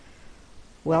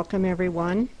Welcome,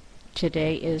 everyone.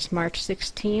 Today is March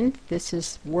 16th. This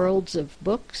is Worlds of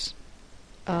Books.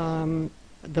 The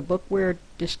book we're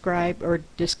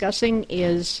discussing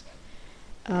is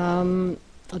The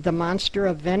Monster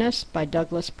of Venice by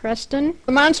Douglas Preston.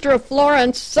 The Monster of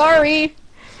Florence, sorry!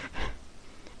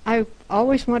 I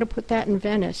always want to put that in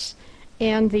Venice.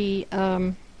 And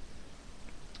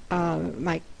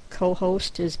my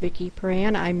co-host is Vicki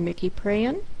Pran. I'm Mickey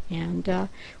Pran. And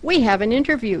we have an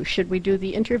interview. Should we do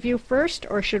the interview first,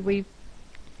 or should we...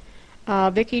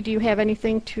 Vicki, do you have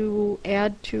anything to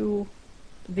add to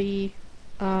the...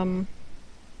 about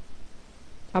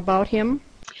him?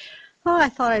 Oh, I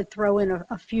thought I'd throw in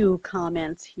a few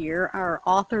comments here. Our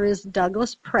author is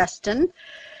Douglas Preston,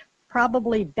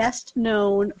 probably best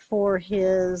known for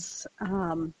his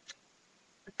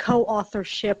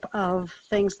co-authorship of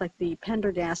things like the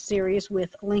Pendergast series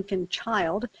with Lincoln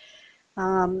Child.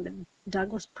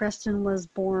 Douglas Preston was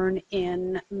born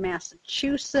in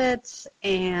Massachusetts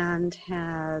and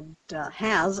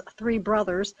has three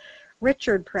brothers.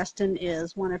 Richard Preston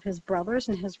is one of his brothers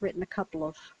and has written a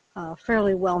couple of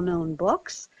fairly well-known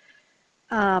books.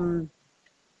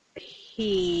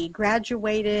 He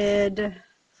graduated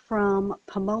from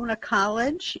Pomona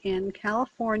College in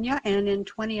California, and in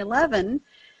 2011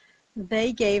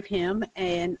 they gave him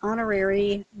an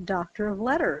honorary Doctor of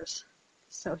Letters.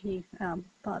 So he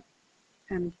thought,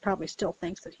 and probably still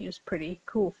thinks, that he was pretty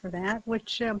cool for that,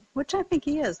 which I think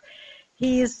he is.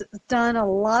 He's done a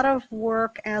lot of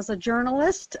work as a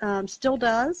journalist, still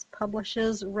does,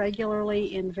 publishes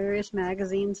regularly in various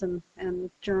magazines and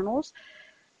journals,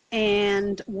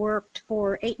 and worked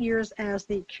for 8 years as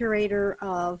the curator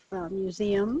of a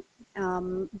museum.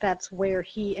 That's where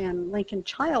he and Lincoln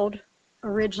Child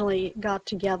originally got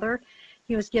together.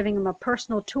 He was giving them a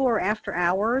personal tour after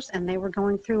hours, and they were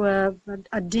going through a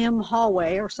dim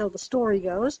hallway, or so the story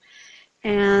goes.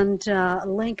 And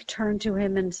Link turned to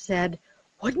him and said,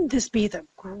 "Wouldn't this be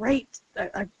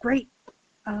a great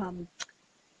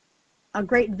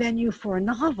venue for a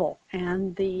novel?"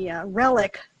 And the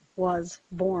Relic was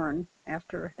born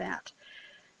after that.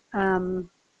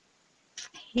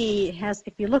 He has,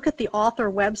 if you look at the author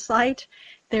website,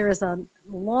 there is a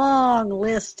long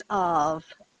list of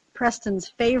Preston's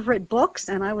favorite books,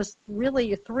 and I was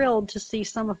really thrilled to see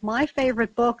some of my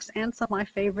favorite books and some of my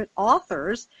favorite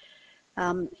authors.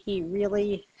 He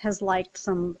really has liked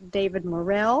some David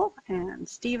Morrell and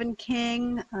Stephen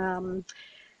King.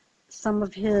 Some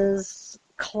of his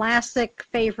classic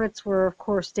favorites were, of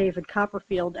course, David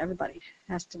Copperfield. Everybody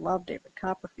has to love David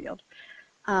Copperfield.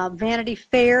 Vanity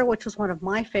Fair, which was one of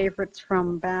my favorites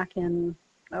from back in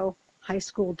high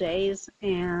school days,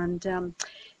 and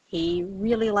he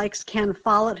really likes Ken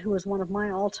Follett, who is one of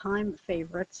my all-time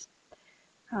favorites.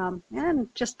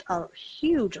 And just a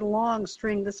huge, long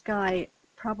string. This guy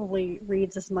probably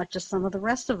reads as much as some of the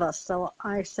rest of us. So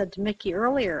I said to Mickey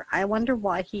earlier, I wonder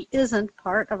why he isn't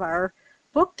part of our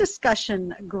book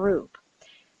discussion group.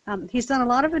 He's done a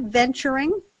lot of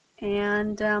adventuring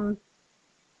and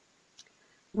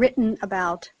written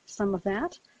about some of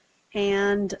that.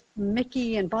 And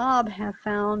Mickey and Bob have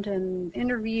found an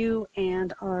interview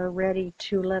and are ready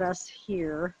to let us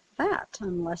hear that,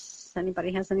 unless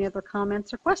anybody has any other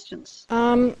comments or questions.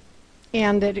 And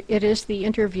that it is the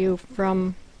interview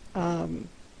from that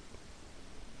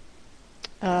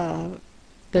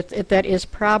is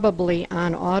probably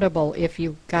on Audible if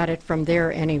you got it from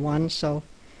there, anyone. So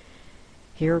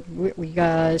here we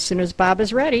as soon as Bob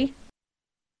is ready.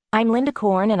 I'm Linda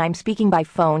Korn, and I'm speaking by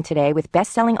phone today with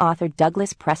best-selling author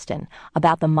Douglas Preston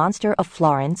about The Monster of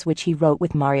Florence, which he wrote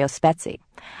with Mario Spezzi.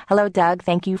 Hello, Doug.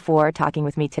 Thank you for talking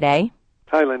with me today.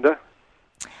 Hi, Linda.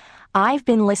 I've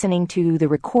been listening to the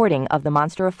recording of The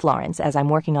Monster of Florence as I'm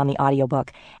working on the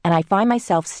audiobook, and I find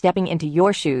myself stepping into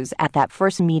your shoes at that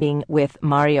first meeting with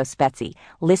Mario Spezzi,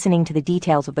 listening to the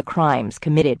details of the crimes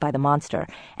committed by the monster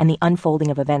and the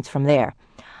unfolding of events from there.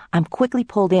 I'm quickly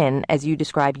pulled in, as you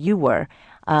described you were.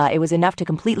 It was enough to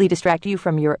completely distract you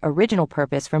from your original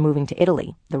purpose for moving to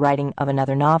Italy, the writing of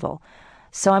another novel.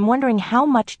 So I'm wondering, how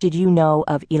much did you know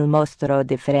of Il Mostro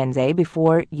di Firenze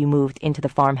before you moved into the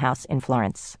farmhouse in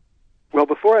Florence? Well,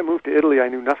 before I moved to Italy, I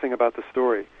knew nothing about the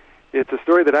story. It's a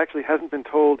story that actually hasn't been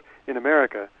told in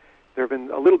America. There have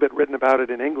been a little bit written about it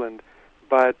in England,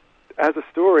 but as a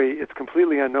story, it's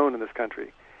completely unknown in this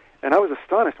country. And I was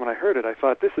astonished when I heard it. I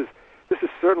thought, this is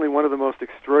certainly one of the most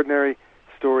extraordinary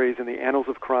stories in the annals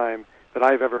of crime that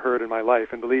I've ever heard in my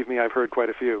life, and believe me, I've heard quite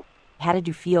a few. How did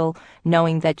you feel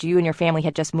knowing that you and your family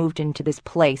had just moved into this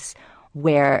place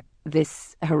where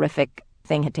this horrific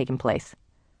thing had taken place?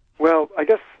 Well, I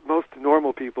guess most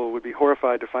normal people would be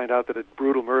horrified to find out that a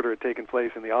brutal murder had taken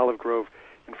place in the olive grove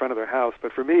in front of their house.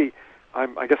 But for me,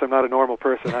 I guess I'm not a normal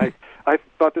person. I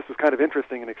thought this was kind of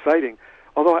interesting and exciting,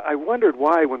 although I wondered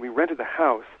why when we rented the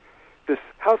house, this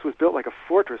house was built like a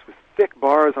fortress with thick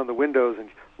bars on the windows and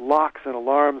locks and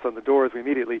alarms on the doors. We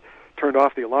immediately turned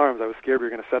off the alarms. I was scared we were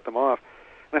going to set them off.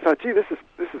 And I thought, gee, this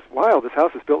is wild. This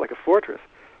house is built like a fortress.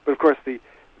 But of course, the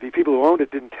people who owned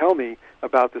it didn't tell me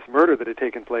about this murder that had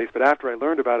taken place. But after I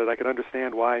learned about it, I could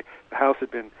understand why the house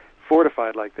had been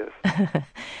fortified like this.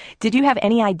 Did you have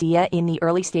any idea in the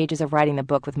early stages of writing the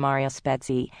book with Mario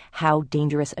Spezzi how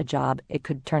dangerous a job it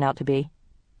could turn out to be?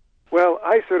 Well,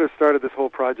 I sort of started this whole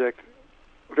project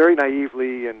very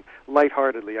naively and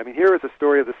lightheartedly. I mean, here is a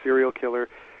story of the serial killer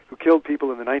who killed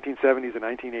people in the 1970s and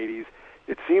 1980s.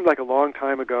 It seemed like a long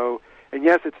time ago, and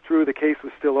yes, it's true, the case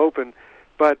was still open,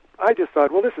 but I just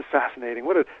thought, well, this is fascinating.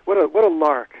 What a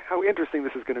lark. How interesting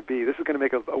this is going to be. This is going to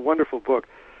make a wonderful book.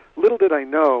 Little did I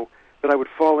know that I would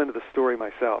fall into the story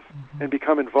myself and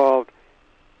become involved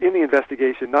in the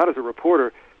investigation, not as a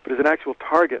reporter, but as an actual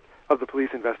target of the police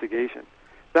investigation.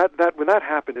 That when that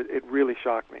happened, it really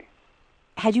shocked me.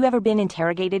 Had you ever been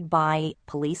interrogated by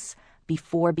police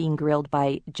before being grilled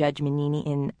by Judge Mignini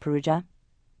in Perugia?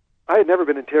 I had never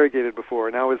been interrogated before.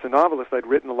 Now, as a novelist, I'd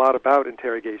written a lot about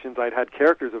interrogations. I'd had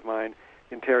characters of mine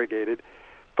interrogated.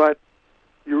 But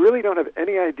you really don't have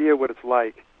any idea what it's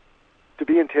like to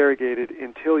be interrogated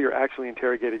until you're actually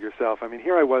interrogated yourself. I mean,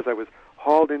 here I was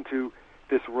hauled into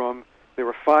this room. There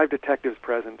were 5 detectives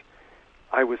present.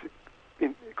 I was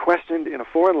questioned in a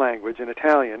foreign language, in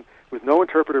Italian, with no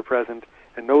interpreter present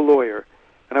and no lawyer.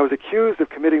 And I was accused of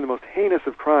committing the most heinous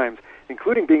of crimes,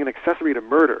 including being an accessory to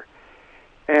murder.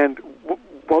 And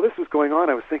while this was going on,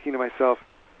 I was thinking to myself,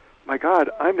 my God,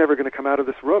 I'm never going to come out of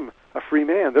this room a free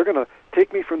man. They're going to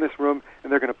take me from this room,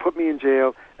 and they're going to put me in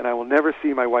jail, and I will never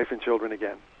see my wife and children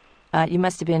again. You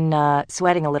must have been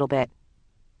sweating a little bit.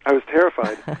 I was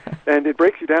terrified. And it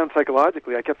breaks you down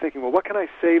psychologically. I kept thinking, well, what can I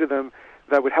say to them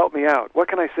that would help me out? What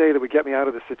can I say that would get me out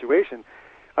of this situation?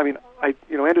 I mean, I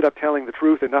ended up telling the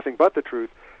truth and nothing but the truth,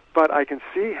 but I can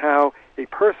see how a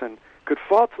person could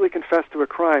falsely confess to a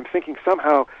crime thinking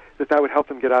somehow that would help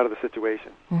them get out of the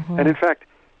situation. Mm-hmm. And in fact,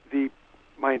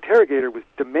 my interrogator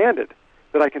demanded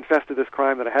that I confess to this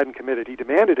crime that I hadn't committed. He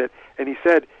demanded it, and he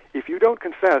said, if you don't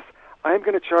confess, I'm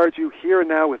going to charge you here and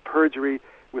now with perjury,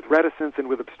 with reticence, and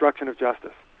with obstruction of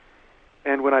justice.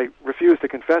 And when I refused to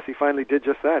confess, he finally did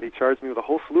just that. He charged me with a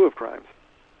whole slew of crimes.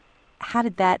 How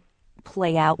did that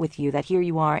play out with you, that here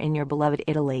you are in your beloved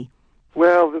Italy?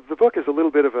 Well, the book is a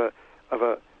little bit of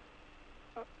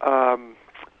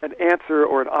an answer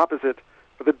or an opposite,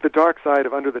 the dark side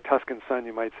of Under the Tuscan Sun,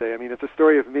 you might say. I mean, it's a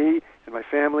story of me and my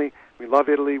family. We love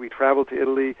Italy. We traveled to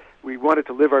Italy. We wanted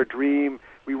to live our dream.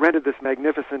 We rented this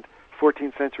magnificent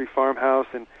 14th century farmhouse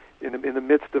in the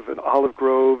midst of olive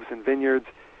groves and vineyards.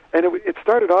 And it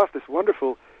started off this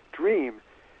wonderful dream.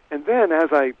 And then as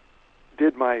I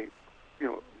did my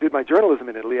journalism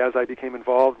in Italy, as I became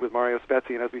involved with Mario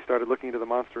Spezzi, and as we started looking into the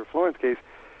Monster of Florence case,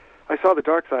 I saw the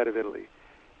dark side of Italy.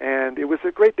 And it was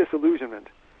a great disillusionment.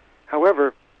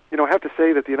 However, I have to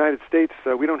say that the United States,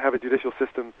 we don't have a judicial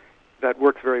system that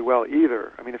works very well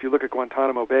either. I mean, if you look at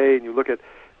Guantanamo Bay and you look at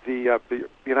the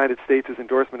United States'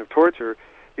 endorsement of torture,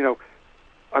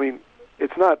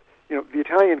 it's not, the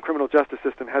Italian criminal justice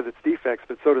system has its defects,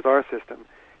 but so does our system.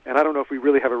 And I don't know if we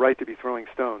really have a right to be throwing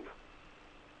stones.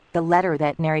 The letter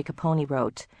that Neri Caponi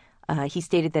wrote, he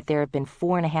stated that there have been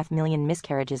 4.5 million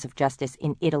miscarriages of justice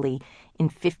in Italy in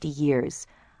 50 years.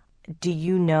 Do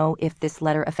you know if this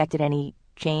letter affected any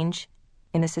change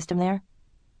in the system there?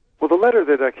 Well, the letter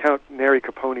that Count Neri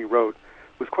Caponi wrote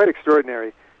was quite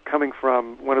extraordinary, coming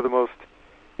from one of the most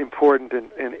important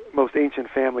and most ancient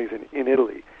families in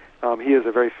Italy. He is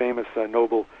a very famous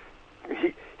noble.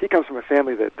 He comes from a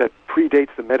family that predates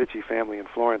the Medici family in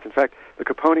Florence. In fact, the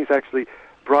Caponis actually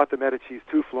brought the Medicis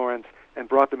to Florence and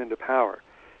brought them into power,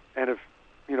 and have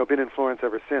been in Florence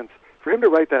ever since. For him to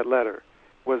write that letter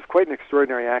was quite an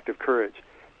extraordinary act of courage,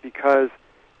 because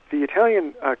the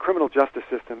Italian criminal justice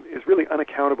system is really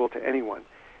unaccountable to anyone.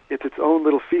 It's its own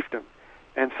little fiefdom,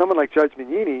 and someone like Judge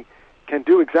Mignini can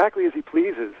do exactly as he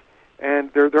pleases,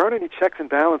 and there aren't any checks and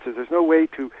balances. There's no way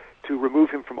to remove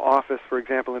him from office. For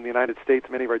example, in the United States,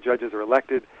 many of our judges are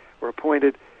elected or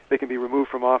appointed. They can be removed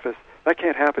from office. That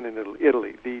can't happen in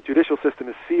Italy. The judicial system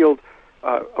is sealed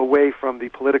away from the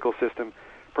political system,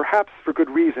 perhaps for good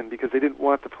reason, because they didn't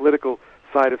want the political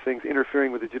side of things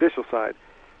interfering with the judicial side.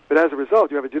 But as a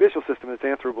result, you have a judicial system that's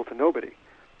answerable to nobody.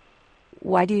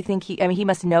 Why do you think he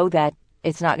must know that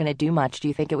it's not going to do much? Do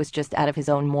you think it was just out of his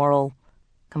own moral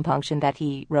compunction that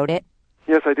he wrote it?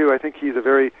 Yes, I do. I think he's a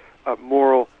very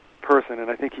moral person,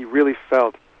 and I think he really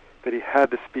felt that he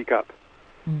had to speak up.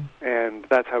 And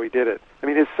that's how he did it. I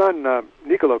mean, his son,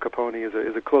 Niccolo Capone,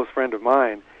 is a close friend of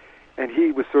mine, and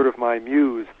he was sort of my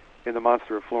muse in the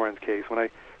Monster of Florence case. When I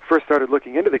first started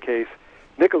looking into the case,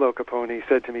 Niccolo Capone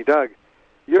said to me, "Doug,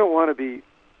 you don't want to be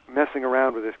messing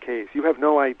around with this case. You have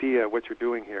no idea what you're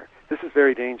doing here. This is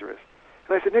very dangerous."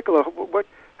 And I said, "Niccolo,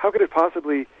 how could it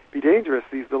possibly be dangerous?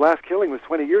 The last killing was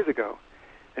 20 years ago."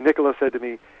 And Niccolo said to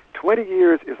me, 20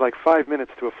 years is like 5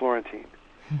 minutes to a Florentine.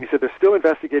 He said, they're still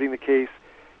investigating the case.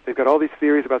 They've got all these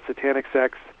theories about satanic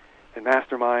sex and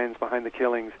masterminds behind the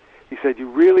killings. He said, you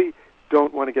really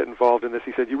don't want to get involved in this.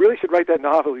 He said, you really should write that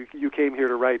novel you came here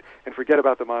to write and forget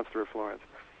about the Monster of Florence.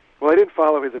 Well, I didn't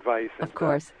follow his advice. Of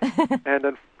course.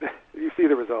 And you see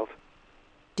the result.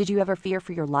 Did you ever fear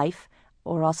for your life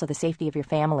or also the safety of your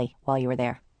family while you were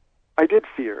there? I did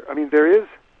fear. I mean, there is,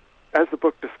 as the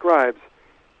book describes,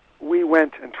 we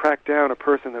went and tracked down a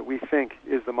person that we think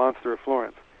is the Monster of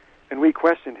Florence, and we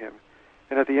questioned him.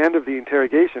 And at the end of the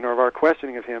interrogation, or of our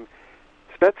questioning of him,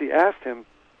 Spezzi asked him,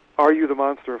 "Are you the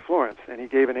Monster of Florence?" And he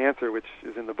gave an answer which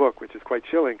is in the book, which is quite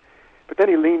chilling. But then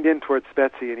he leaned in towards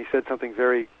Spezzi and he said something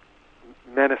very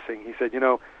menacing. He said, "You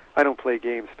know, I don't play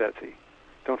games, Spezzi.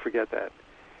 Don't forget that."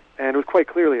 And it was quite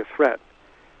clearly a threat.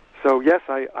 So yes,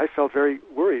 I felt very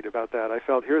worried about that. I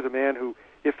felt, here's a man who,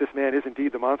 if this man is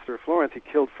indeed the Monster of Florence, he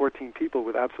killed 14 people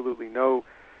with absolutely no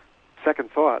second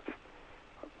thoughts.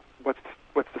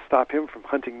 What's to stop him from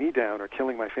hunting me down or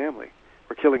killing my family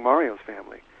or killing Mario's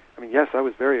family? I mean, yes, I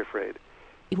was very afraid.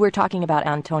 We're talking about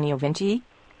Antonio Vinci.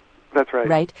 That's right.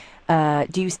 Right.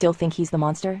 Do you still think he's the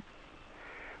monster?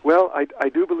 Well, I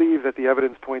do believe that the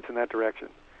evidence points in that direction,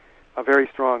 very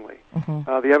strongly.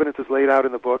 Mm-hmm. The evidence is laid out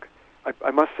in the book.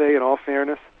 I must say, in all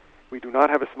fairness, we do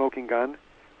not have a smoking gun,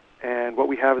 and what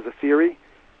we have is a theory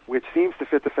which seems to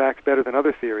fit the facts better than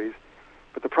other theories.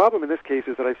 But the problem in this case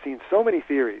is that I've seen so many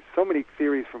theories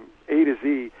from A to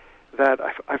Z, that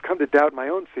I've come to doubt my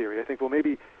own theory. I think, well,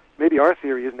 maybe our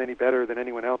theory isn't any better than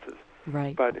anyone else's.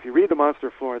 Right. But if you read The Monster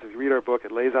of Florence, if you read our book,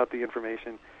 it lays out the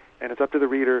information, and it's up to the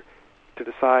reader to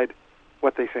decide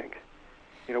what they think.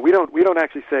 You know, we don't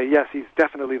actually say, yes, he's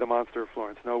definitely the Monster of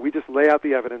Florence. No, we just lay out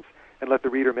the evidence and let the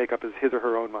reader make up his or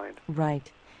her own mind.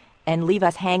 Right. And leave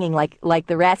us hanging like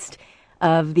the rest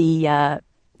of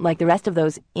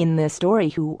those in the story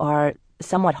who are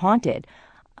somewhat haunted,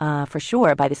 for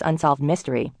sure, by this unsolved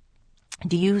mystery.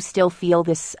 Do you still feel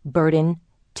this burden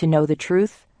to know the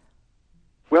truth?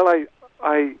 Well,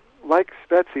 I like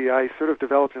Spezzi, I sort of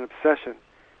developed an obsession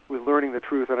with learning the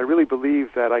truth, and I really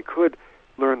believed that I could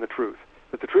learn the truth,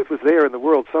 that the truth was there in the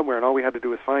world somewhere, and all we had to do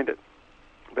was find it.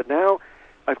 But now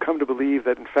I've come to believe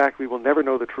that, in fact, we will never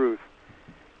know the truth.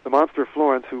 The Monster of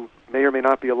Florence, who may or may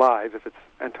not be alive, if it's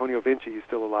Antonio Vinci, he's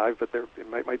still alive, but it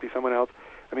might be someone else.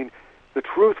 I mean, the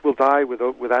truth will die with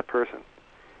that person.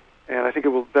 And I think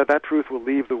that truth will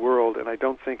leave the world, and I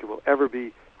don't think it will ever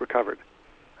be recovered.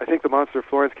 I think the Monster of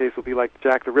Florence case will be like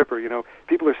Jack the Ripper. You know,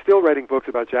 people are still writing books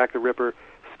about Jack the Ripper,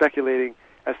 speculating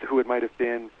as to who it might have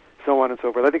been, so on and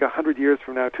so forth. I think 100 years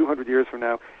from now, 200 years from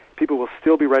now, people will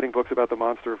still be writing books about the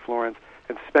Monster of Florence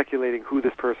and speculating who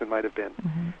this person might have been,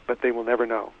 but they will never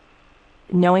know.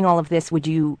 Knowing all of this, would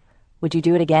you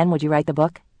do it again? Would you write the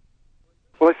book?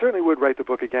 Well, I certainly would write the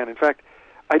book again. In fact,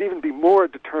 I'd even be more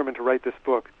determined to write this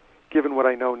book, given what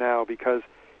I know now, because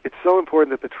it's so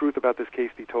important that the truth about this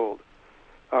case be told.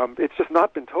 It's just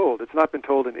not been told. It's not been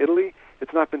told in Italy.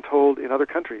 It's not been told in other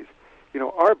countries. You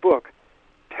know, our book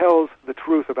tells the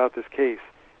truth about this case,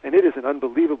 and it is an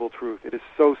unbelievable truth. It is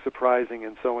so surprising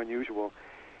and so unusual.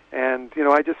 And, you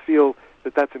know, I just feel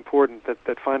that that's important,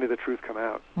 that finally the truth come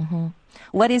out. Mm-hmm.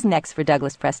 What is next for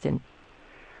Douglas Preston?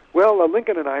 Well,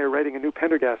 Lincoln and I are writing a new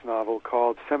Pendergast novel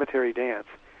called Cemetery Dance,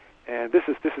 and this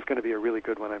is going to be a really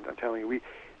good one, I'm telling you.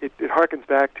 It harkens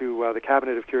back to the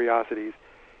Cabinet of Curiosities.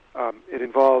 It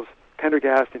involves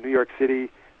Pendergast in New York City,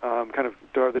 kind of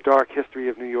the dark history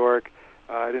of New York.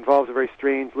 It involves a very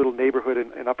strange little neighborhood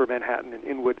in Upper Manhattan, in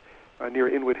Inwood, near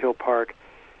Inwood Hill Park.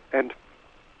 And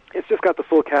it's just got the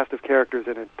full cast of characters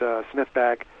in it,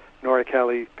 Smithback, Nora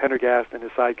Kelly, Pendergast, and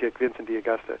his sidekick, Vincent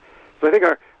D'Augusta. So I think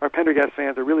our Pendergast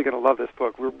fans are really going to love this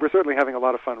book. We're certainly having a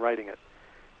lot of fun writing it.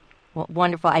 Well,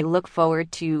 wonderful. I look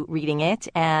forward to reading it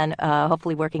and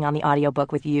hopefully working on the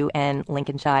audiobook with you and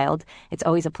Lincoln Child. It's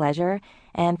always a pleasure,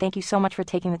 and thank you so much for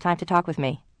taking the time to talk with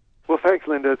me. Well, thanks,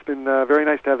 Linda. It's been very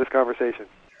nice to have this conversation.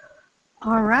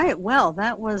 All right. Well,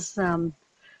 that was,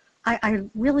 I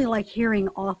really like hearing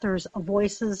authors'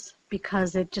 voices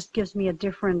because it just gives me a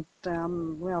different,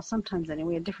 sometimes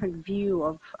anyway, a different view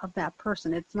of that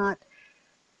person.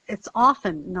 It's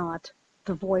often not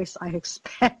the voice I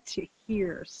expect to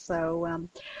hear. So,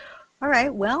 All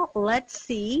right. Well, let's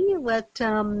see what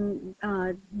you,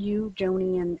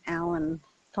 Joni, and Alan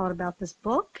thought about this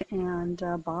book, and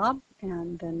Bob,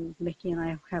 and then Mickey and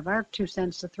I have our 2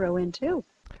 cents to throw in too.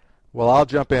 Well, I'll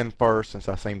jump in first since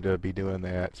I seem to be doing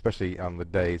that, especially on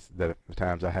the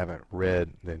times I haven't read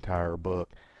the entire book.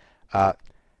 Uh,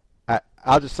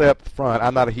 I'll just say up front,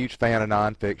 I'm not a huge fan of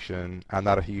nonfiction. I'm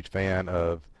not a huge fan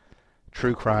of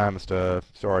true crime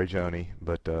stuff. Sorry, Joni,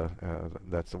 but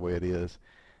that's the way it is.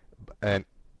 And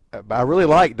but I really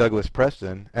like Douglas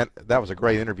Preston, and that was a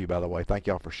great interview, by the way. Thank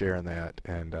y'all for sharing that.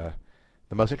 And the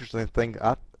most interesting thing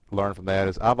I learned from that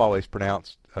is I've always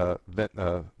pronounced the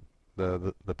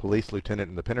police lieutenant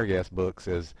in the Pendergast books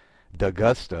as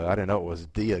D'Augusta. I didn't know it was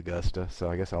D'Augusta, so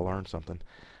I guess I learned something.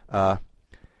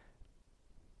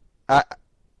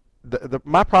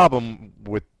 My problem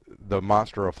with the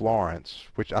Monster of Florence,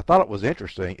 which I thought it was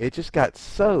interesting, it just got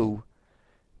so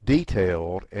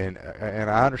detailed, and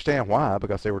I understand why,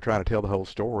 because they were trying to tell the whole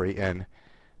story. And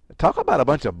talk about a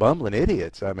bunch of bumbling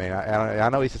idiots. I mean, I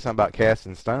know he said something about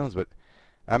casting stones, but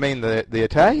I mean the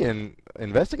Italian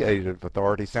investigative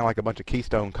authorities sound like a bunch of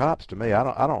Keystone Cops to me.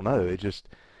 I don't know. It just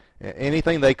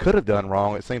anything they could have done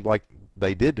wrong, it seemed like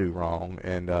they did do wrong.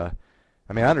 And I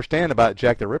mean, I understand about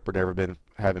Jack the Ripper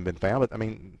having been found, but I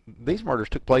mean, these murders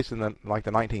took place in the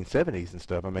 1970s and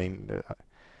stuff. I mean,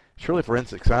 surely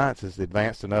forensic science is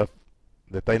advanced enough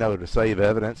that they know to save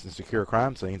evidence and secure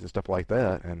crime scenes and stuff like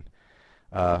that. And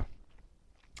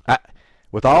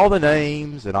with all the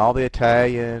names and all the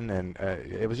Italian, and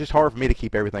it was just hard for me to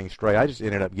keep everything straight. I just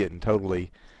ended up getting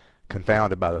totally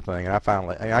confounded by the thing, and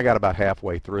I got about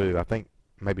halfway through. I think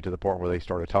maybe to the point where they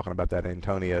started talking about that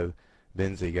Antonio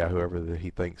Benzi guy, whoever he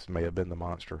thinks may have been the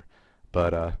monster.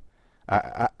 But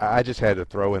I just had to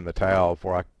throw in the towel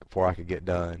before I could get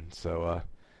done. So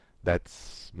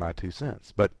that's my 2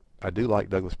 cents. But I do like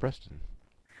Douglas Preston.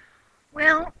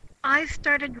 Well, I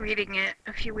started reading it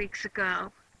a few weeks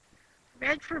ago.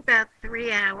 Read for about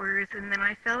 3 hours, and then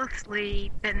I fell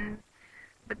asleep. But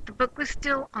the book was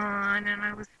still on, and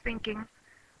I was thinking,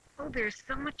 oh, there's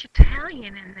so much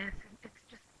Italian in this. It's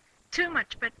just too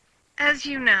much. But as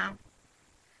you know,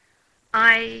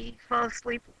 I fall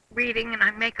asleep reading, and I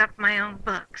make up my own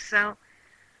books. So,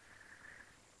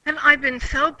 and I've been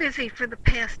so busy for the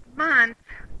past month.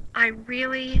 I've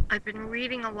been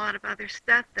reading a lot of other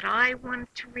stuff that I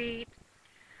wanted to read,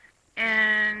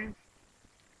 and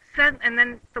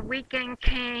then the weekend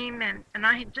came, and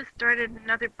I had just started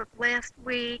another book last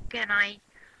week, and I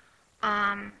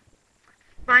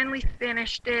finally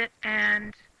finished it,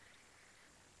 and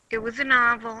it was a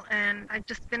novel, and I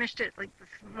just finished it like this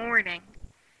morning.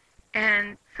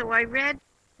 And so I read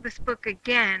this book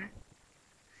again,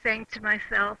 saying to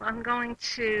myself, I'm going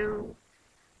to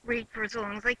read for as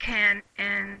long as I can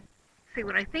and see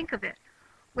what I think of it.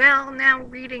 Well, now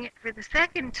reading it for the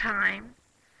second time,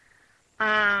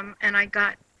 and I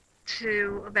got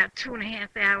to about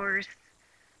 2.5 hours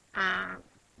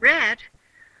read,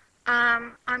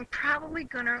 I'm probably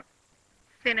going to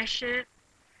finish it.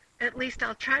 At least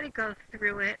I'll try to go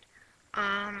through it.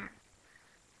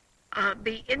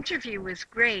 The interview was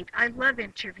great. I love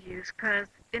interviews because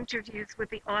interviews with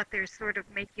the authors sort of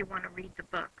make you want to read the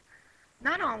book.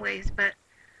 Not always, but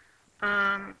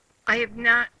I have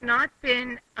not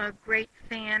been a great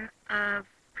fan of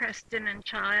Preston and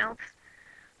Childs.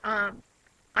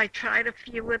 I tried a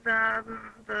few of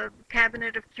them, the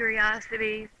Cabinet of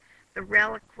Curiosities, the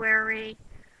Reliquary.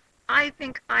 I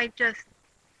think I just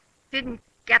didn't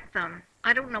get them.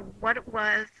 I don't know what it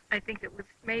was. I think it was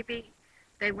maybe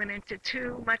they went into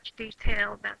too much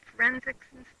detail about forensics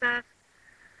and stuff.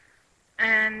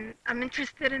 And I'm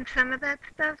interested in some of that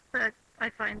stuff, but I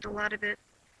find a lot of it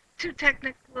too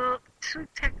technical, too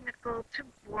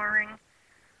boring.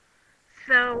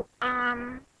 So,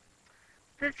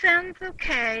 that sounds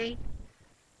okay.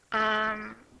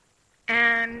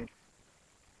 And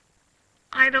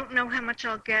I don't know how much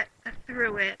I'll get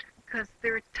through it, because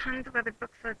there are tons of other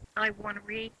books that I want to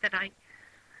read that I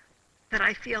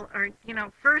feel are,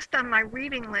 first on my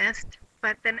reading list,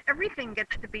 but then everything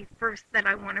gets to be first that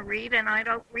I want to read, and I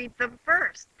don't read them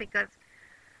first because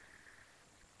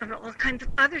of all kinds of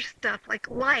other stuff like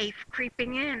life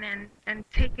creeping in and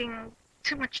taking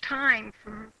too much time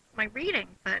from my reading.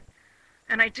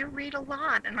 And I do read a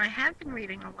lot, and I have been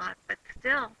reading a lot, but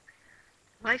still,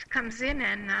 life comes in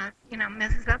and,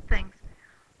 messes up things.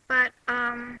 But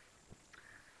I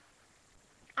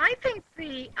think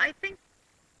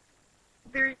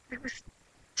there was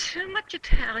too much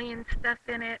Italian stuff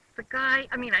in it. The guy,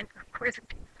 of course it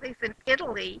takes place in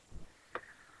Italy.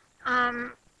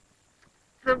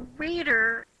 The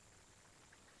reader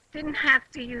didn't have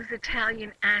to use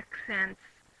Italian accents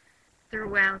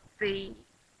throughout the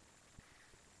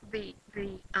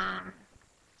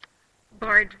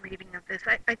Bard reading of this.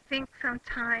 I think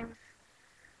sometimes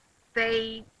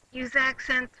they use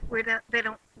accents where they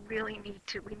don't really need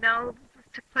to. We know this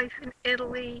took place in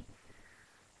Italy.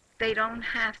 They don't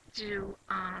have to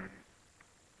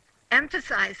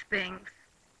emphasize things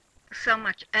so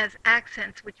much as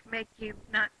accents, which make you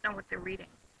not know what they're reading.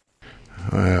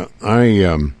 I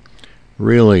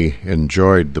really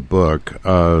enjoyed the book.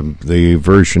 The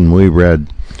version we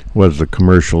read was the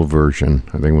commercial version.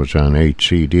 I think it was on 8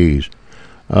 CDs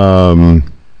from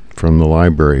the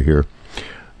library here.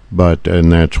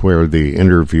 And that's where the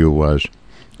interview was.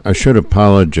 I should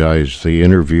apologize. The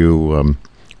interview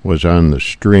was on the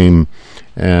stream,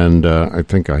 and I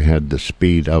think I had to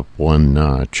speed up one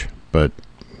notch, but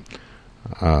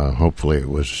hopefully it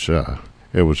was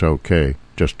okay,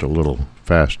 just a little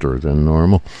faster than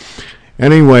normal.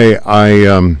 Anyway,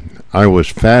 I was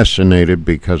fascinated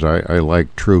because I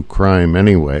like true crime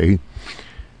anyway,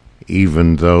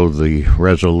 even though the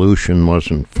resolution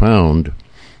wasn't found.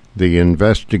 The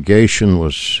investigation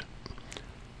was,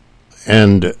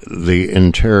 and the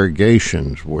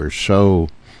interrogations were so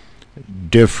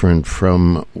different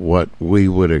from what we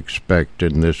would expect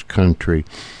in this country.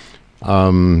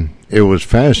 It was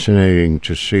fascinating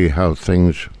to see how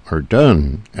things are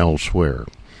done elsewhere,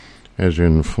 as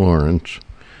in Florence.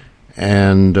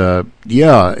 And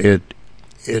it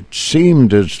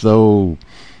seemed as though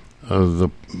the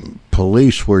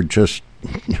police were just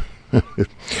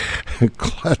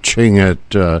clutching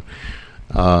at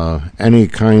any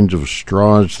kinds of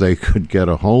straws they could get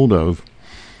a hold of.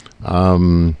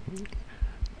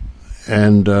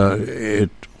 It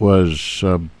was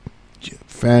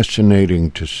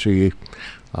fascinating to see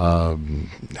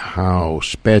how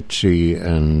Spezzi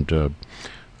and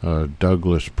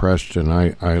Douglas Preston,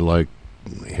 I like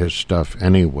his stuff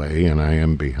anyway, and I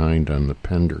am behind on the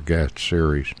Pendergast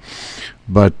series.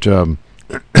 But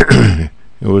it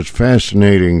was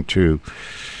fascinating to...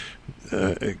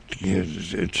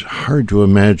 it's hard to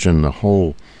imagine the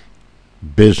whole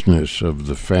business of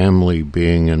the family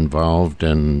being involved,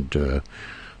 and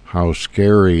how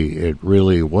scary it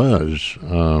really was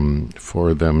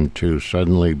for them to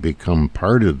suddenly become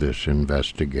part of this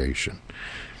investigation.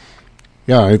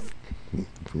 Yeah, I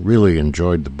really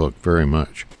enjoyed the book very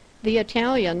much. The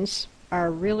Italians are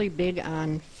really big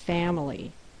on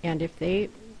family, and if they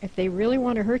really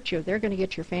want to hurt you, they're going to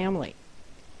get your family.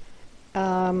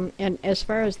 And as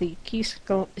far as the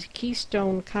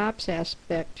Keystone Cops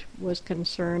aspect was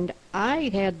concerned, I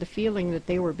had the feeling that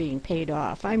they were being paid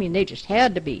off. I mean, they just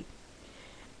had to be.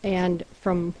 And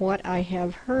from what I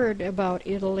have heard about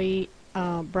Italy,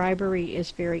 bribery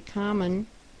is very common.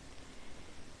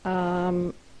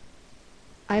 I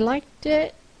liked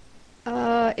it.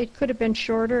 It could have been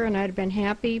shorter, and I'd have been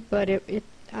happy, but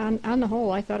on the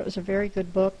whole, I thought it was a very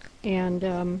good book, and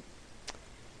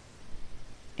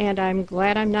I'm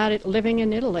glad I'm not living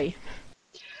in Italy.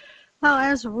 Well,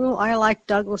 as a rule, I like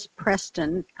Douglas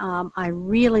Preston. I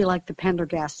really like the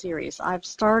Pendergast series. I've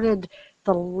started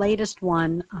the latest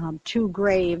one, Two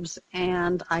Graves,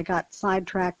 and I got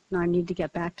sidetracked, and I need to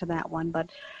get back to that one. But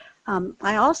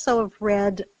I also have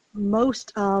read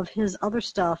most of his other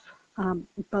stuff,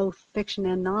 both fiction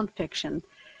and nonfiction.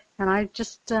 And I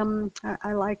just,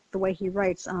 I like the way he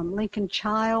writes. Lincoln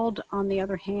Child, on the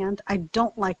other hand, I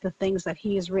don't like the things that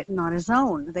he has written on his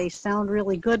own. They sound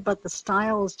really good, but the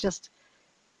style is just,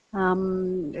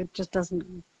 it just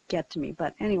doesn't get to me.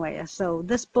 But anyway, so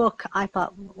this book, I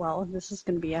thought, well, this is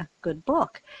going to be a good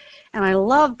book. And I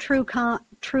love true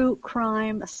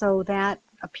crime, so that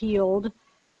appealed.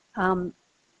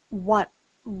 What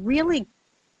really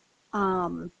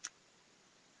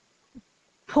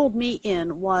pulled me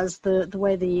in was the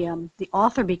way the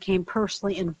author became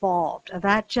personally involved.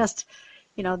 That just,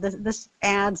 this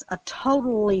adds a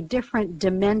totally different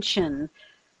dimension.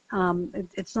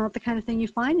 It's not the kind of thing you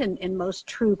find in most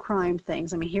true crime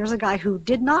things. I mean, here's a guy who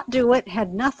did not do it,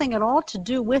 had nothing at all to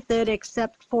do with it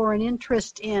except for an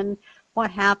interest in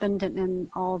what happened and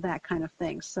all that kind of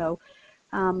thing. So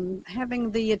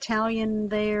having the Italian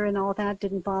there and all that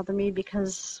didn't bother me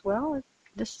because, well,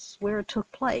 this is where it took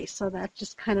place, so that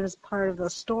just kind of is part of the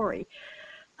story.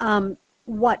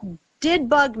 What did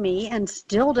bug me, and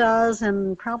still does,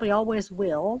 and probably always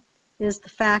will, is the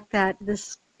fact that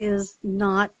this is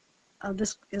not,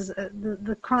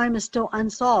 the crime is still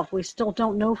unsolved. We still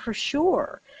don't know for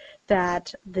sure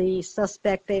that the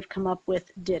suspect they've come up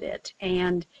with did it,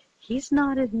 and he's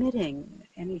not admitting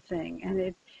anything,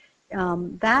 and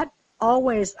that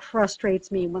always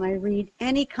frustrates me when I read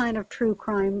any kind of true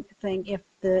crime thing. If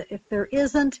there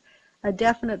isn't a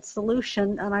definite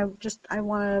solution, and I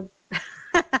want to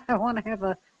I want to have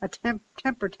a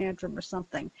temper tantrum or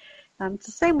something. It's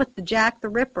the same with the Jack the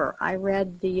Ripper. I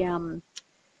read the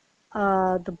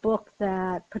book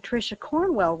that Patricia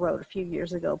Cornwell wrote a few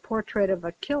years ago, Portrait of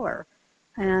a Killer,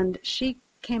 and she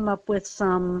came up with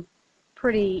some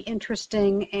pretty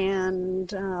interesting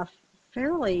and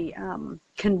fairly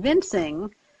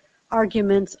convincing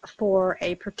arguments for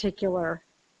a particular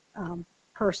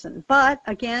person. But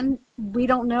again, we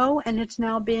don't know, and it's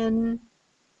now been,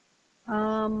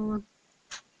 well,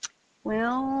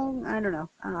 I don't know,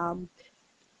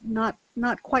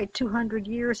 not quite 200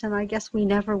 years, and I guess we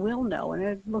never will know. And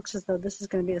it looks as though this is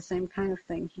going to be the same kind of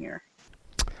thing here.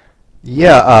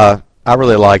 Yeah, I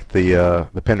really like the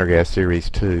Pendergast series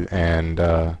too, and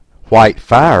White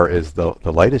Fire is the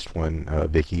latest one,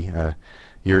 Vicki.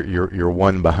 You're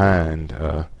one behind.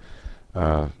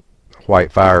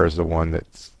 White Fire is the one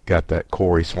that's got that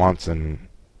Corey Swanson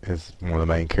is one of the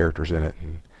main characters in it,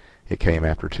 and it came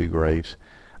after Two Graves.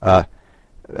 And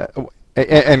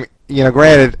you know,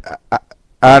 granted,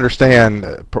 I understand.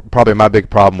 Probably my big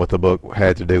problem with the book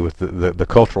had to do with the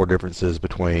cultural differences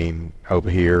between over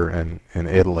here and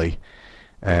Italy,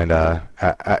 and I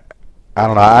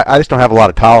don't know. I just don't have a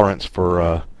lot of tolerance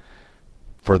for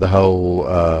the whole.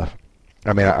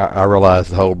 I mean, I realize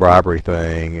the whole bribery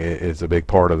thing is a big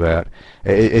part of that.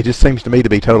 It just seems to me to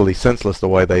be totally senseless the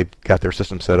way they got their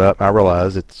system set up. I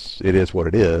realize it is what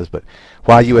it is, but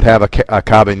why you would have a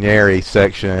Carabinieri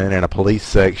section and a police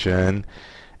section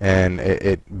and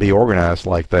it be organized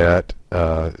like that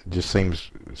just seems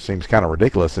kind of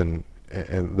ridiculous. And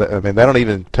I mean, they don't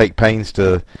even take pains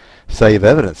to save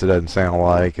evidence, it doesn't sound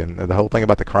like. And the whole thing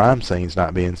about the crime scenes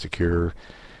not being secure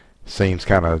seems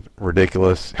kind of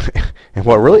ridiculous. And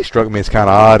what really struck me as kind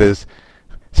of odd is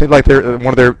it seems like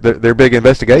one of their big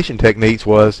investigation techniques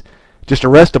was just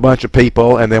arrest a bunch of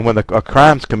people, and then when a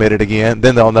crime's committed again,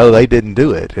 then they'll know they didn't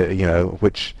do it. You know,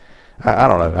 which I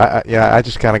don't know. I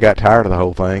just kind of got tired of the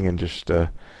whole thing, and just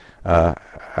I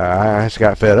just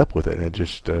got fed up with it. And it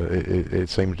just it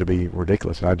seemed to be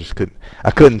ridiculous, and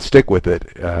I couldn't stick with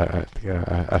it.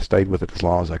 I stayed with it as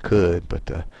long as I could,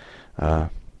 but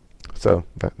so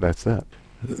that's that.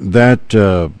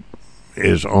 That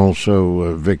is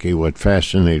also, Vicki, what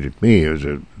fascinated me is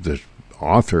that this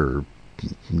author,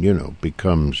 you know,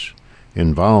 becomes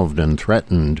involved and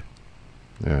threatened.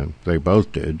 They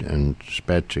both did, and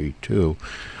Spezzi too.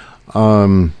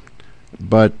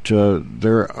 But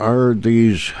there are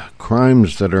these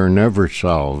crimes that are never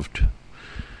solved,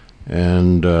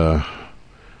 and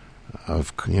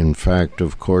in fact,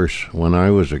 of course, when I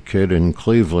was a kid in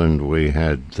Cleveland, we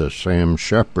had the Sam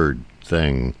Shepard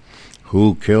thing.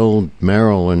 Who killed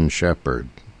Marilyn Shepard?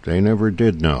 They never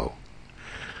did know.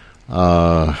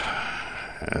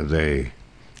 They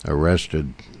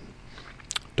arrested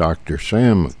Dr.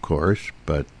 Sam, of course,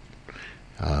 but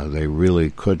they really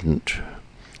couldn't.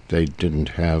 They didn't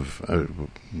have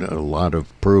a lot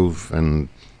of proof, and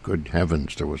good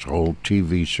heavens, there was a whole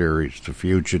TV series, The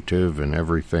Fugitive, and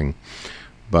everything.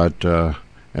 But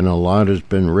and a lot has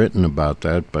been written about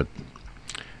that, but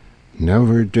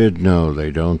never did know.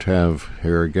 They don't have,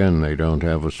 here again, they don't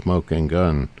have a smoking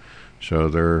gun. So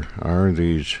there are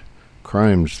these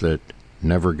crimes that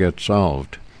never get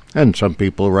solved. And some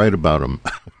people write about them.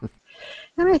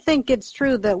 And I think it's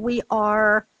true that we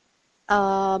are,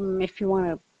 if you want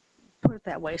to put it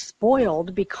that way,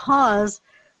 spoiled, because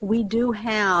we do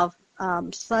have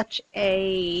such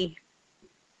a,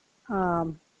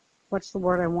 what's the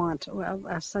word I want?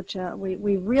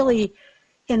 We really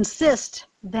insist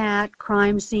that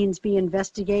crime scenes be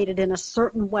investigated in a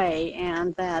certain way,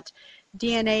 and that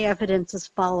DNA evidence is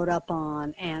followed up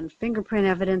on, and fingerprint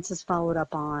evidence is followed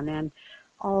up on, and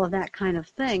all of that kind of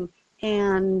thing.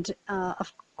 And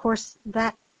of course,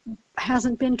 that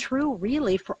hasn't been true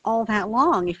really for all that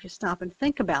long if you stop and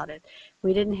think about it.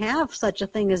 We didn't have such a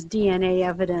thing as DNA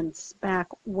evidence back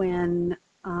when,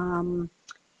 I'm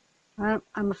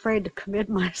afraid to commit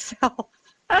myself,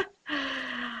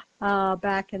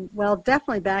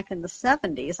 definitely back in the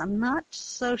 70s. I'm not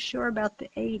so sure about the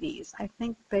 80s. I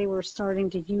think they were starting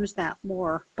to use that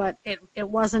more, but it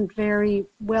wasn't very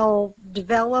well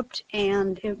developed,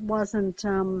 and it wasn't,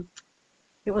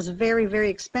 it was very, very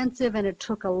expensive, and it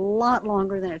took a lot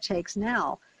longer than it takes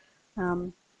now.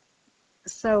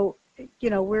 So, you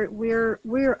know,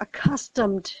 we're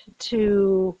accustomed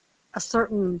to a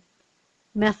certain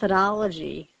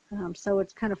methodology. So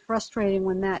it's kind of frustrating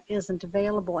when that isn't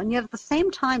available. And yet at the same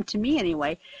time, to me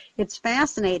anyway, it's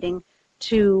fascinating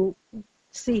to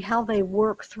see how they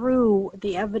work through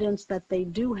the evidence that they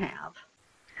do have.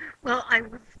 Well, I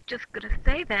was just going to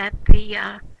say that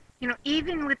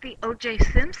even with the O.J.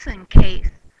 Simpson case,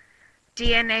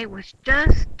 DNA was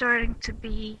just starting to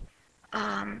be,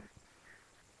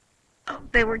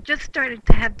 they were just starting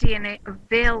to have DNA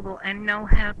available and know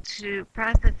how to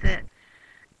process it.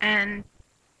 And,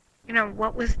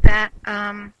 what was that,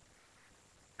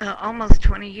 almost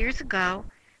 20 years ago,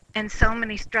 and so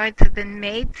many strides have been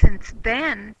made since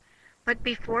then. But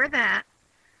before that,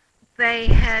 they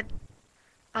had,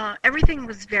 everything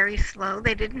was very slow.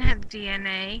 They didn't have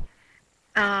DNA.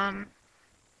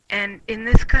 And in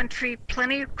this country,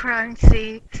 plenty of crime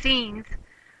scenes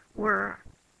were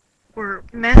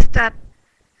messed up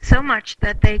so much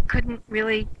that they couldn't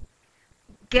really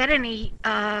get any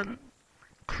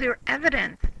clear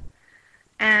evidence.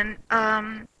 And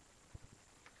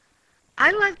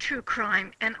I love true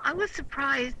crime, and I was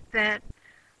surprised that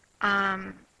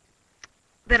that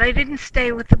I didn't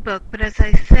stay with the book. But as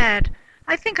I said,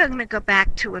 I think I'm going to go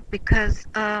back to it because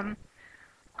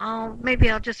maybe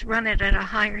I'll just run it at a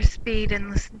higher speed and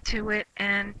listen to it,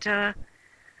 and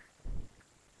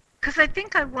because I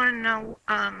think I want to know.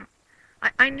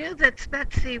 I knew that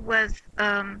Spetsy was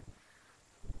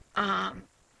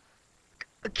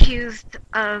accused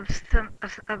of some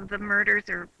of the murders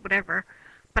or whatever,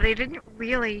 but I didn't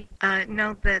really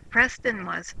know that Preston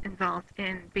was involved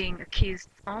in being accused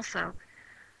also.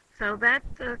 So that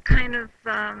kind of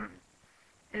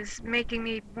is making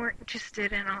me more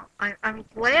interested, and I'm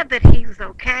glad that he's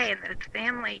okay and that his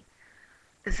family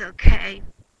is okay.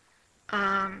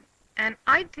 And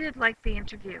I did like the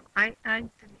interview. I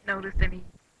didn't notice any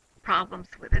problems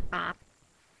with it, Bob.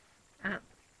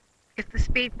 If the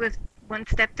speed was one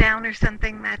step down or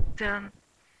something, that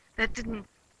didn't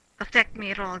affect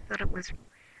me at all. I thought it was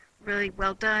really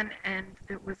well done, and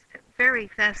it was a very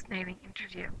fascinating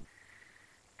interview.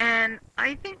 And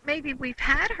I think maybe we've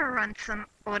had her on some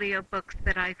audiobooks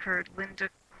that I've heard, Linda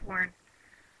Korn.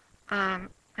 I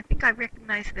think I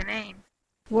recognize the name.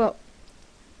 Well,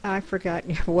 I forgot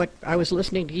what I was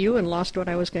listening to you and lost what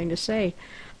I was going to say.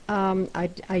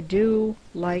 I do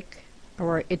like,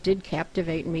 or it did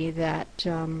captivate me that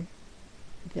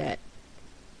that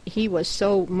he was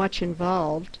so much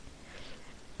involved.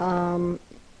 And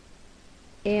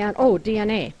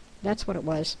DNA, that's what it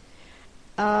was.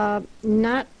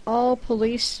 Not all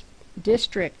police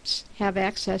districts have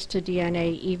access to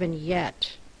DNA even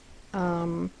yet.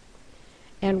 And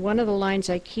one of the lines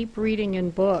I keep reading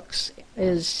in books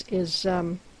is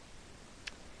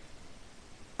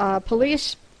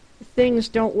police things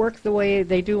don't work the way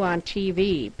they do on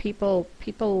TV. People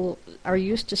are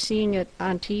used to seeing it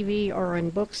on TV or in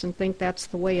books and think that's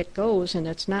the way it goes, and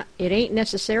it's not. It ain't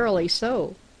necessarily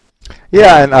so.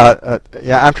 Yeah, and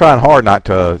I'm trying hard not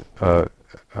to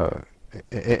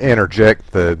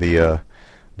interject the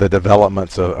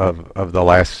developments of the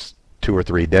last 2 or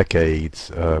 3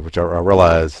 decades, which I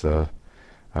realize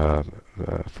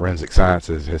forensic science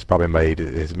has probably made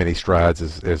as many strides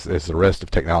as the rest of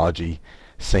technology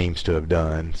seems to have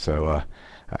done. So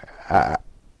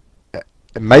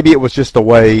maybe it was just the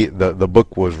way the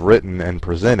book was written and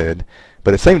presented,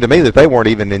 but it seemed to me that they weren't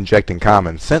even injecting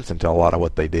common sense into a lot of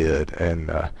what they did. And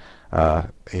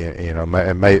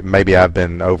maybe I've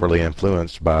been overly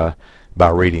influenced by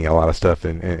reading a lot of stuff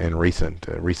in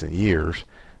recent years,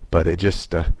 but it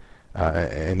just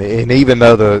and even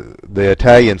though the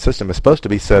Italian system is supposed to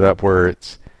be set up where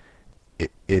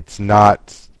it's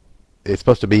not, it's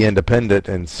supposed to be independent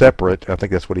and separate. I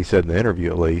think that's what he said in the interview,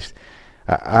 at least.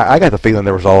 I got the feeling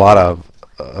there was a lot of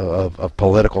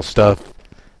political stuff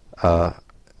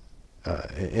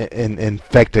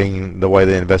infecting the way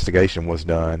the investigation was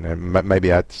done, and maybe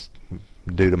that's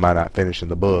due to my not finishing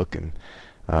the book, and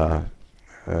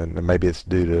maybe it's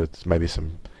due to maybe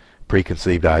some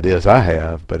preconceived ideas I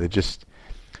have. But it just,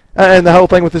 and the whole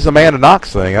thing with this Amanda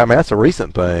Knox thing, I mean, that's a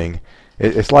recent thing.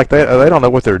 It's like they don't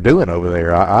know what they're doing over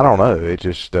there. I don't know. It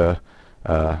just but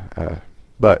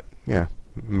yeah,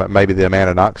 maybe the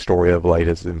Amanda Knox story of late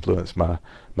has influenced my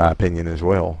opinion as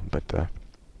well. But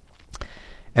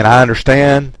and I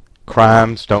understand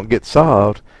crimes don't get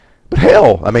solved, but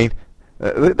hell, I mean,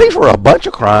 these were a bunch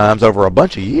of crimes over a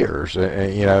bunch of years.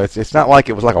 It's not like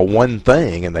it was like a one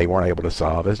thing and they weren't able to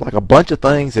solve it. It's like a bunch of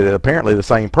things that apparently the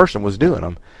same person was doing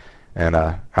them, and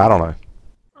I don't know.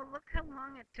 Well, look how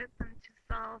long it took them to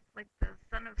solve, like, the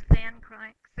Son of Sam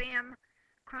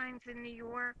crimes in New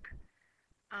York.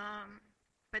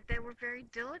 But they were very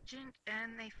diligent,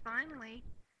 and they finally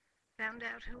found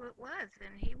out who it was,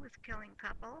 and he was killing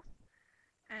couples.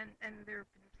 And there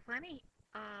have been plenty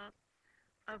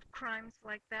of crimes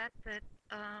like that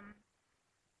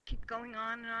keep going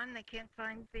on and on. They can't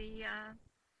find the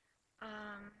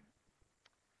um,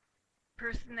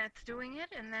 person that's doing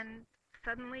it, and then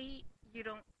suddenly you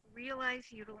don't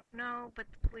realize, you don't know, but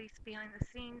the police behind the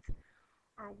scenes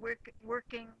are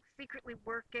secretly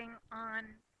working on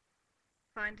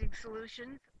finding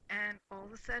solutions, and all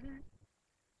of a sudden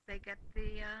they get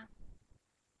the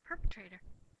perpetrator.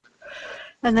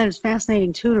 And then it's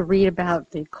fascinating, too, to read about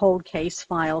the cold case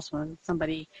files when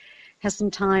somebody has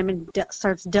some time and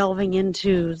starts delving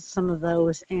into some of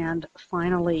those and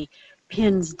finally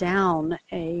pins down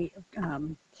a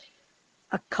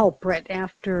culprit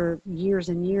after years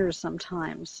and years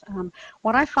sometimes.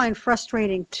 What I find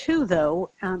frustrating, too,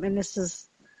 though, and this is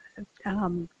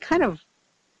kind of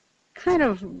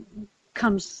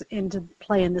comes into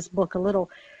play in this book a little,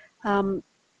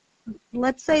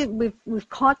 let's say we've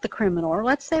caught the criminal, or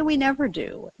let's say we never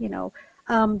do.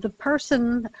 The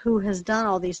person who has done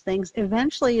all these things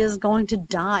eventually is going to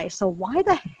die. So why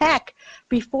the heck,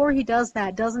 before he does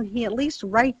that, doesn't he at least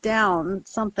write down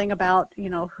something about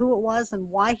who it was and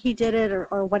why he did it,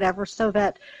 or whatever, so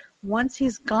that once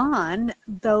he's gone,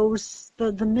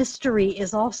 the mystery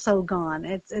is also gone.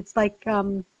 It's like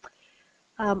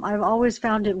I've always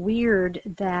found it weird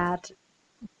that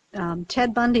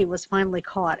Ted Bundy was finally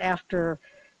caught after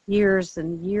years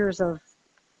and years of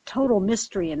total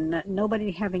mystery and nobody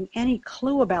having any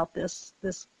clue about this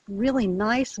really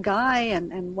nice guy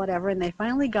and whatever, and they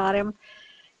finally got him,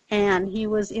 and he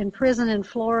was in prison in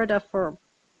Florida for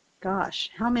gosh,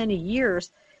 how many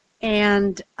years,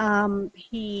 and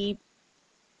he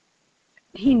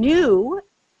knew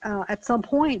at some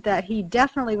point that he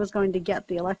definitely was going to get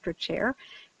the electric chair,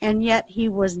 and yet he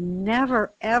was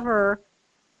never ever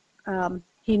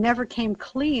he never came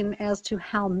clean as to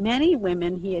how many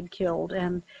women he had killed,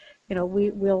 and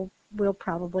we'll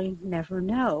probably never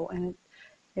know. And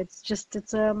it's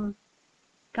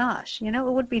gosh, it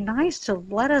would be nice to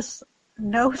let us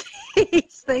know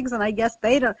these things, and I guess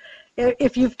they don't.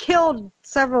 If you've killed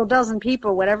several dozen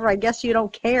people, whatever, I guess you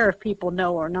don't care if people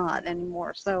know or not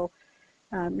anymore. So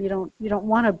you don't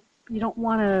want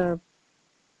to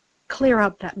clear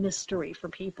up that mystery for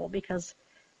people because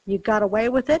you got away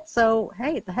with it, so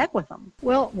hey, the heck with them.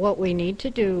 Well, what we need to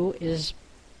do is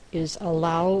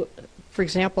allow, for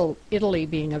example, Italy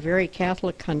being a very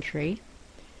Catholic country,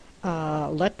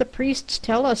 let the priests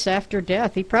tell us after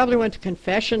death. He probably went to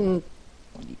confession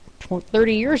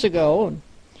 30 years ago,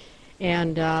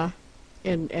 and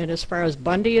as far as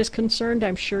Bundy is concerned,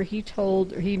 I'm sure he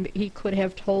could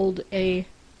have told a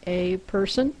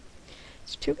person.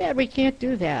 It's too bad we can't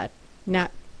do that.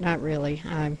 Not really.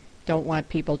 I don't want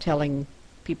people telling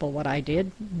people what I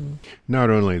did.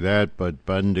 Not only that, but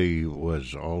Bundy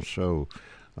was also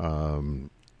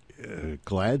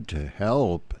glad to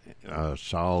help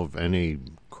solve any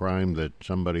crime that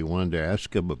somebody wanted to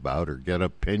ask him about or get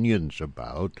opinions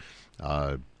about.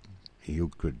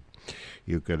 You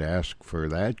could ask for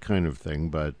that kind of thing,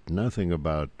 but nothing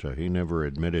about. He never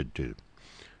admitted to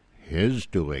his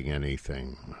doing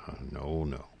anything.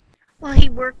 No. Well, he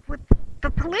worked with the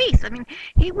police. I mean,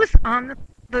 he was on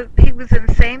he was in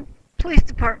the same police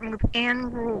department with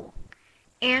Ann Rule.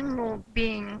 Ann Rule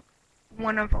being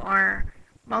one of our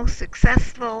most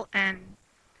successful and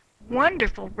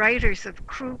wonderful writers of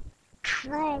true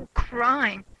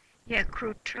crime. Yeah,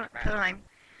 true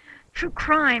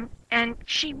crime. And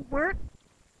she worked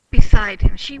beside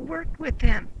him. She worked with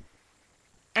him.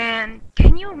 And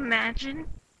can you imagine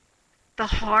the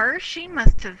horror she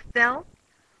must have felt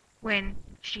when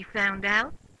she found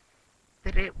out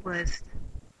that it was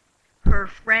her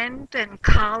friend and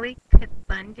colleague Ted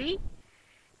Bundy,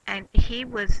 and he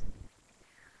was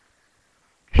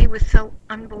so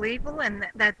unbelievable. And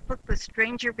that book, The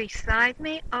Stranger Beside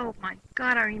Me, oh my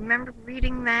God, I remember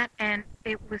reading that, and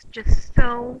it was just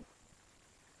so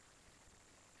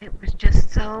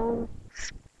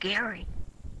scary.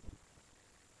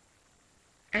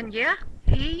 And yeah,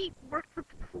 he worked with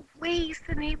the police,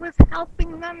 and he was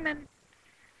helping them, and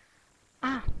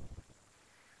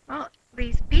well,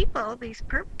 these people, these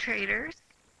perpetrators,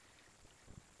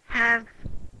 have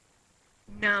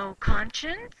no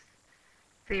conscience.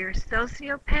 They're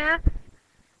sociopaths.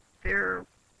 They're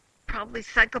probably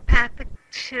psychopathic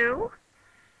too.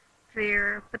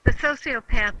 But the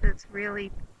sociopath is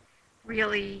really,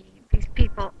 these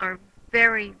people are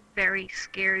very, very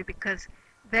scary because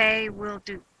they will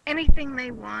do anything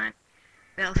they want.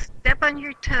 They'll step on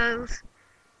your toes,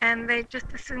 and they just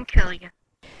as soon kill you.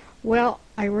 Well,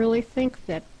 I really think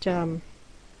that,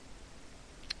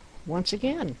 once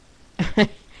again,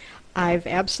 I've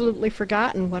absolutely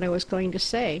forgotten what I was going to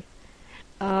say.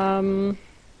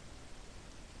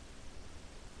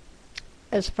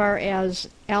 as far as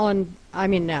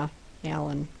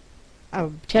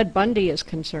Ted Bundy is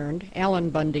concerned, Alan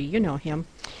Bundy, you know him.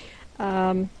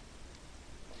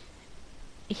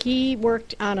 He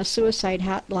worked on a suicide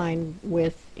hotline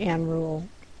with Ann Rule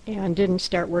and didn't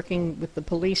start working with the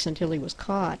police until he was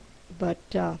caught. But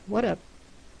what a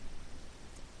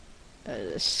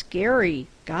scary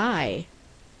guy.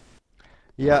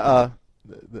 Yeah,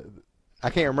 I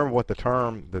can't remember what the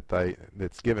term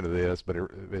that's given to this, but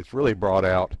it's really brought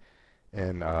out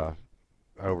in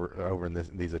over in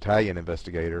these Italian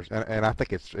investigators, and I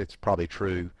think it's probably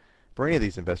true for any of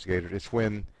these investigators. It's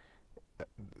when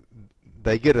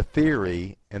they get a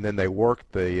theory and then they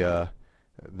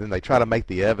then they try to make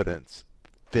the evidence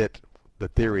fit the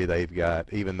theory they've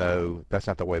got, even though that's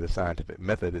not the way the scientific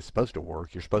method is supposed to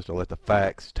work. You're supposed to let the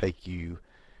facts take you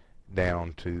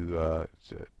down to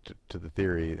the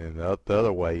theory, and the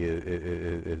other way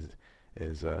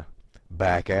is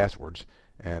back asswards.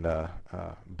 And I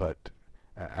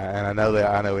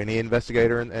know any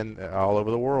investigator and all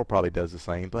over the world probably does the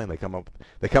same thing. They come up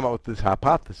with this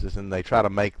hypothesis and they try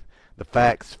to make the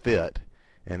facts fit.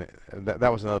 And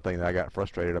that was another thing that I got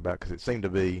frustrated about, because it seemed to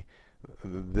be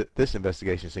this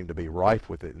investigation seemed to be rife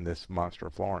with it in this Monster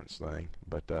of Florence thing.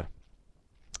 But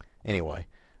anyway,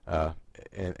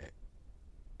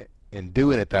 in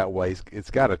doing it that way,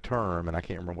 it's got a term, and I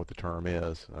can't remember what the term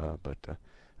is. But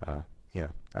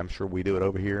I'm sure we do it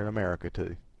over here in America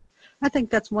too. I think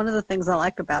that's one of the things I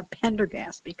like about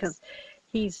Pendergast, because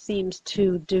he seems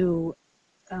to do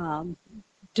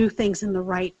things in the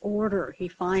right order. He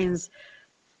finds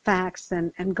facts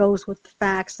and goes with the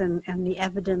facts and the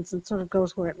evidence and sort of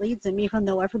goes where it leads him, even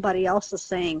though everybody else is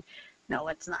saying, no,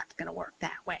 it's not going to work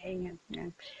that way.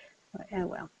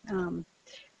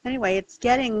 Anyway, it's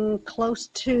getting close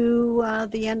to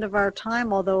the end of our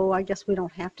time, although I guess we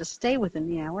don't have to stay within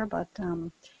the hour, but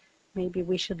maybe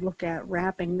we should look at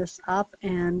wrapping this up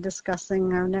and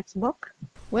discussing our next book.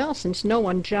 Well, since no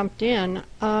one jumped in,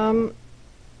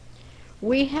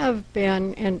 we have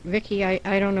been, and Vicki,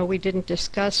 I don't know, we didn't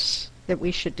discuss that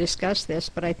we should discuss this,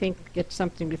 but I think it's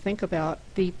something to think about.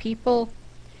 The people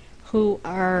who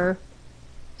are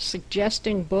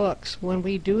suggesting books when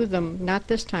we do them, not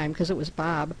this time because it was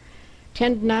Bob,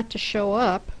 tend not to show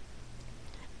up,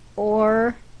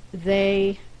 or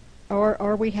we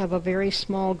have a very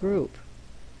small group.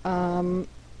 Do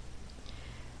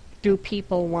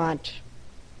people want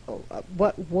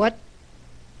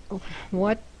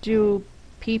what do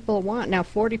people want? Now,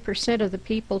 40% of the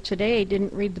people today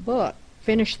didn't read the book,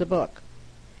 finish the book,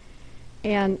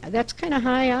 and that's kind of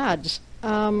high odds.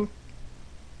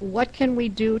 What can we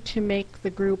do to make the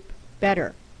group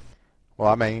better? Well,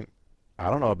 I mean,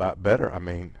 I don't know about better. I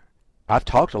mean, I've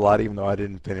talked a lot even though I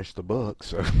didn't finish the book,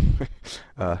 so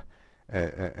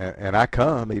and I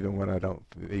come even when I don't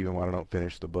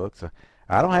finish the book. So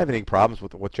I don't have any problems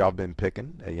with what y'all been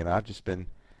picking. I've just been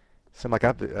seemed like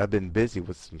I've been busy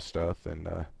with some stuff, and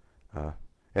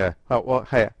yeah. Oh, well,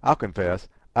 hey, I'll confess,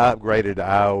 I upgraded to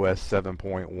iOS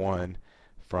 7.1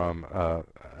 from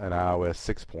an iOS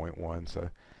 6.1, so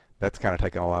that's kind of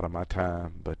taken a lot of my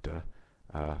time. But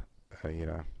I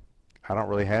don't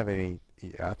really have any.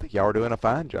 I think y'all are doing a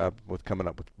fine job with coming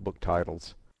up with book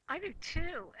titles. I do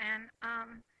too, and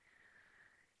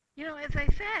as I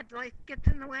said, life gets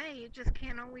in the way. You just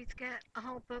can't always get a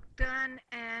whole book done,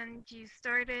 and you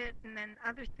start it, and then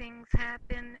other things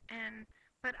happen.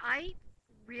 But I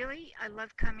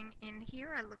love coming in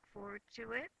here. I look forward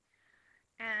to it,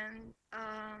 and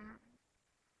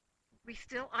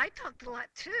I talked a lot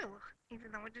too,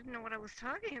 even though I didn't know what I was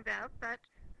talking about. But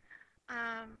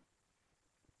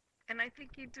and I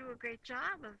think you do a great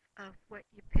job of what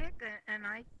you pick, and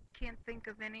I can't think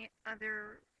of any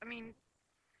other. I mean,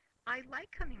 I like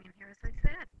coming in here, as I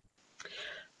said.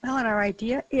 Well, and our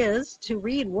idea is to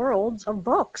read worlds of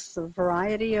books, a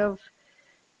variety of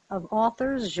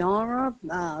authors, genre,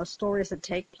 stories that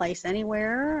take place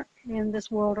anywhere in this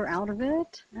world or out of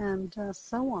it, and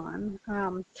so on.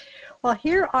 Well,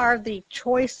 here are the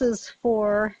choices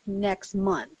for next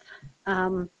month.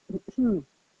 I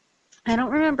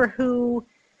don't remember who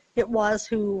it was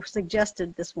who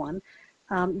suggested this one.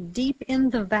 Deep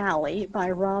in the Valley by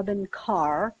Robin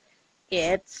Carr.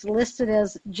 It's listed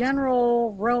as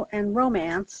general and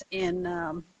romance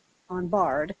on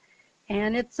Bard,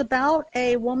 and it's about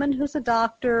a woman who's a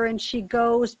doctor, and she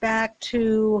goes back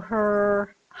to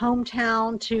her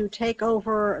hometown to take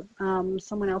over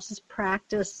someone else's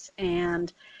practice,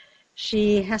 and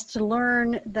she has to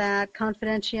learn that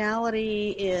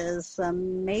confidentiality is a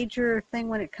major thing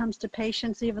when it comes to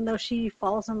patients, even though she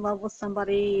falls in love with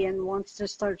somebody and wants to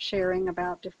start sharing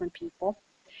about different people.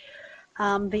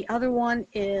 The other one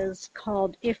is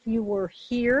called If You Were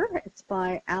Here. It's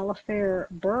by Alifair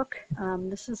Burke.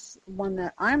 This is one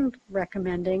that I'm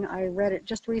recommending. I read it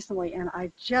just recently, and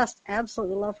I just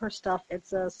absolutely love her stuff.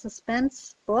 It's a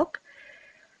suspense book.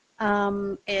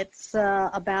 It's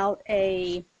about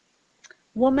a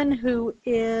woman who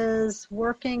is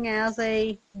working as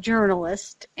a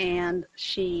journalist, and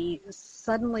she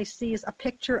suddenly sees a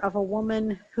picture of a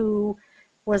woman who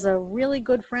was a really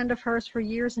good friend of hers for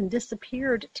years and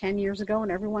disappeared 10 years ago,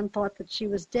 and everyone thought that she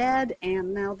was dead,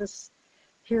 and now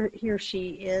here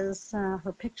she is,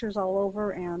 her picture's all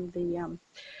over, and the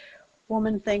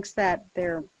woman thinks that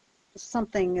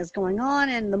something is going on,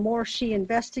 and the more she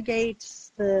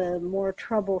investigates, the more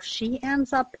trouble she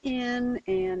ends up in,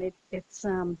 and it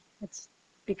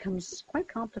becomes quite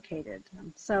complicated.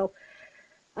 So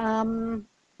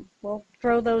we'll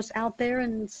throw those out there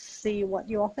and see what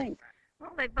you all think.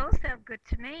 Well, they both sound good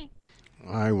to me.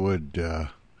 I would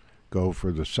go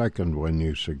for the second one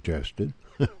you suggested.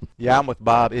 Yeah, I'm with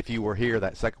Bob. If You Were Here,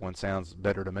 that second one sounds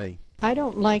better to me. I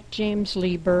don't like James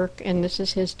Lee Burke, and this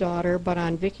is his daughter, but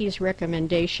on Vicky's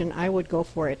recommendation, I would go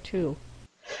for it too.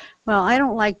 Well, I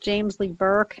don't like James Lee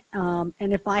Burke, and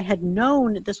if I had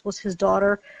known this was his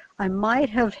daughter, I might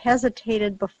have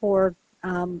hesitated before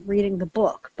reading the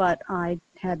book, but I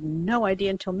had no idea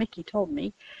until Mickey told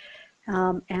me.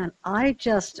 And I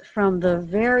just, from the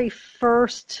very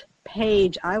first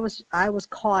page, I was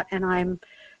caught, and I'm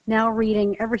now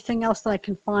reading everything else that I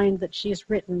can find that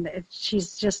she's written.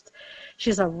 She's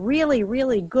a really,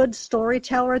 really good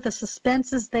storyteller. The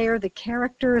suspense is there. The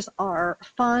characters are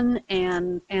fun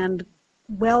and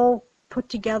well put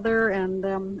together,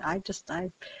 and I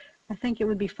think it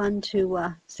would be fun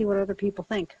to see what other people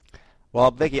think.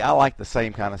 Well, Vicki, I like the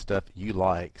same kind of stuff you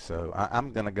like, so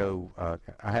I'm going to go,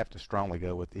 I have to strongly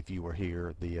go with If You Were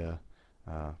Here, the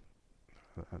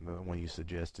one you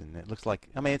suggested. And it looks like,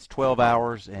 I mean, it's 12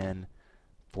 hours and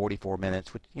 44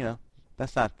 minutes, which, you know,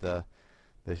 that's not the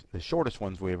shortest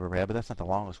ones we ever had, but that's not the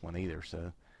longest one either,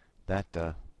 so that,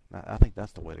 I think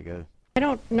that's the way to go. I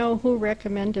don't know who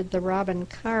recommended the Robin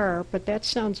Carr, but that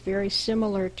sounds very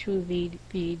similar to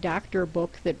the doctor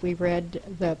book that we read,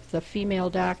 the female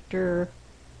doctor,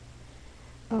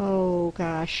 oh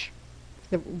gosh,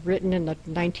 written in the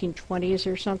 1920s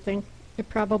or something. It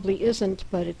probably isn't,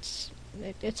 but it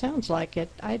sounds like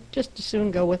it. I'd just as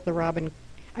soon go with the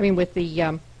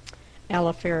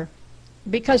Alifair,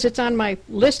 because it's on my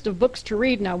list of books to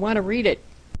read and I want to read it.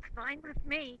 Fine with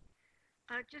me.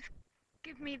 Just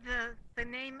give me the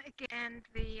name again and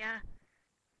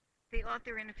the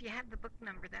author, and if you have the book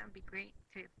number, that would be great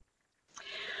too.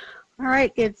 All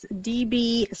right, it's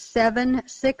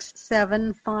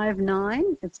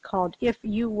DB76759. It's called If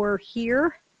You Were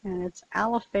Here, and it's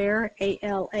Alifair,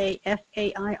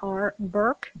 Alafair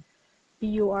Burke,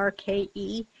 Burke.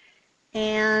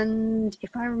 And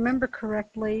if I remember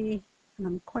correctly, and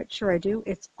I'm quite sure I do,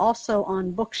 it's also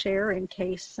on Bookshare in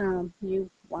case you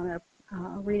want to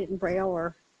read it in Braille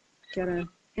or get an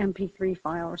MP3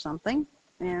 file or something.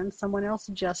 And someone else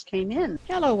just came in.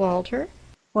 Hello, Walter.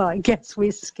 Well, I guess we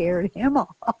scared him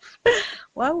off.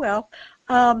 Well.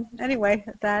 Anyway,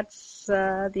 that's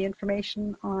the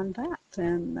information on that.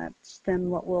 And that's then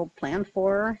what we'll plan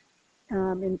for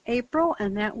in April.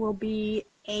 And that will be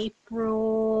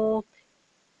April...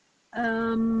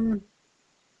 oh,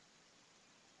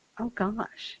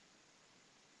 gosh.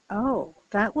 Oh,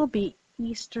 that will be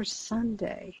Easter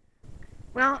Sunday.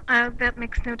 Well, that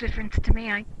makes no difference to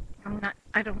me. I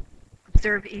don't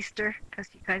observe Easter, as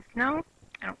you guys know.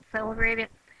 I don't celebrate it.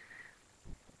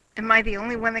 Am I the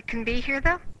only one that can be here,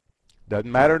 though?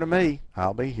 Doesn't matter to me.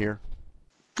 I'll be here.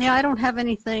 Yeah, I don't have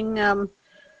anything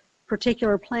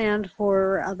particular planned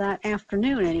for that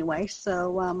afternoon anyway,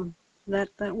 so that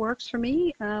works for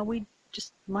me. We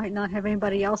just might not have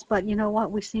anybody else, but you know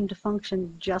what? We seem to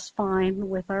function just fine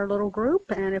with our little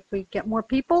group, and if we get more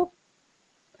people,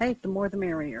 hey, the more the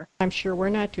merrier. I'm sure we're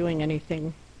not doing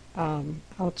anything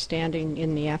outstanding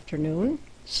in the afternoon,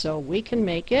 so we can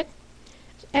make it.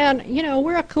 And, you know,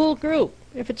 we're a cool group.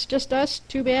 If it's just us,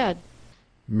 too bad.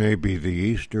 Maybe the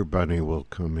Easter Bunny will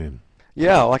come in.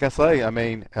 Yeah, like I say, I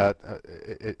mean,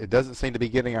 it doesn't seem to be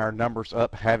getting our numbers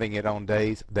up having it on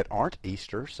days that aren't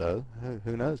Easter, so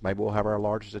who knows? Maybe we'll have our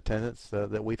largest attendance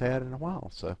that we've had in a while.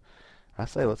 So I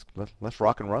say let's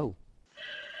rock and roll.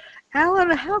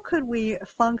 Alan, how could we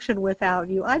function without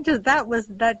you?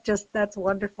 That's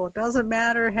wonderful. It doesn't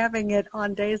matter having it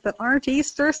on days that aren't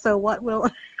Easter, so what will...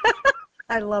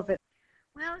 I love it.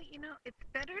 Well, you know, it's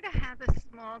better to have a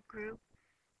small group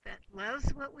that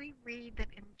loves what we read, that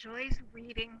enjoys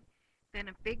reading, than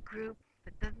a big group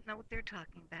that doesn't know what they're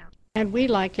talking about. And we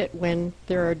like it when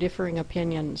there are differing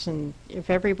opinions, and if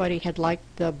everybody had liked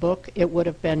the book, it would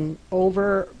have been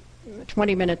over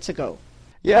 20 minutes ago.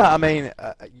 Yeah, I mean,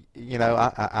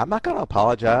 I'm not going to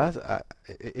apologize.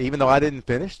 Even though I didn't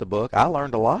finish the book, I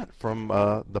learned a lot from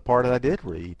the part that I did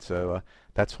read. So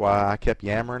that's why I kept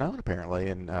yammering on, apparently,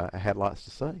 and I had lots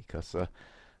to say. Because,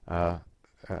 I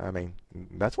mean,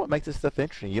 that's what makes this stuff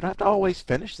interesting. You don't have to always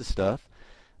finish the stuff.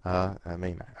 I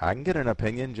mean, I can get an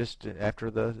opinion just after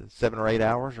the 7 or 8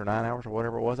 hours or 9 hours or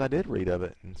whatever it was I did read of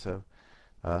it. And so,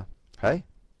 hey,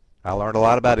 I learned a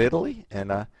lot about Italy,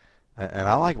 and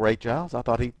I like Ray Giles. I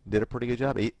thought he did a pretty good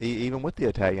job, even with the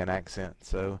Italian accent.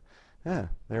 So, yeah,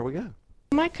 there we go.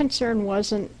 My concern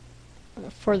wasn't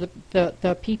for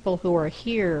the people who are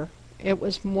here. It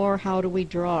was more, how do we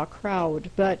draw a crowd?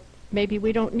 But maybe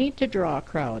we don't need to draw a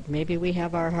crowd. Maybe we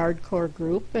have our hardcore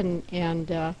group, and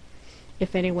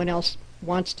if anyone else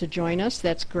wants to join us,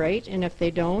 that's great. And if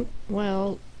they don't,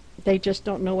 well, they just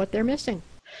don't know what they're missing.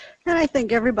 And I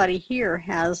think everybody here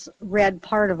has read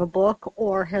part of a book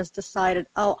or has decided,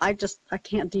 oh, I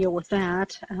can't deal with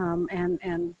that,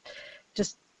 and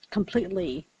just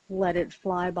completely let it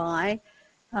fly by.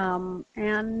 I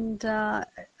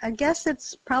guess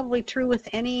it's probably true with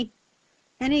any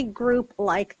group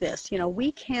like this. You know,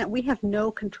 we have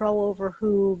no control over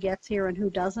who gets here and who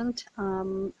doesn't.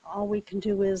 All we can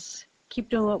do is keep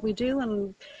doing what we do,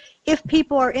 and if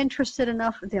people are interested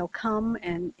enough, they'll come,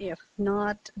 and if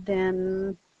not,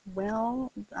 then,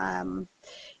 well,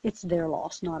 it's their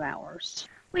loss, not ours.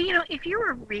 Well, you know, if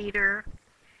you're a reader,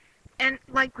 and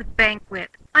like with Banquet,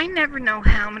 I never know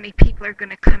how many people are going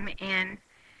to come in,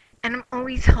 and I'm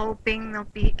always hoping there'll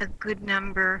be a good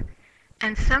number,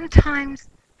 and sometimes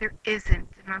there isn't,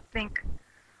 and I think,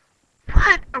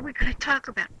 what are we going to talk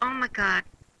about? Oh, my God.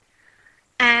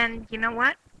 And you know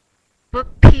what? Book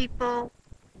people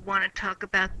want to talk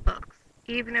about books.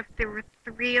 Even if there were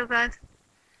 3 of us,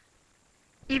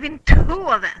 even 2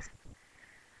 of us,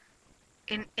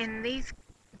 in these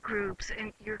groups,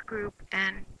 in your group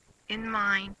and in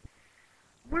mine,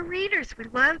 we're readers. We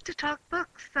love to talk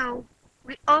books, so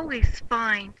we always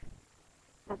find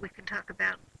what we can talk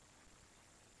about.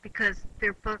 Because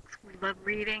they're books we love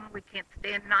reading, we can't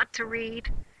stand not to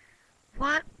read.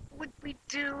 What would we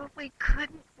do if we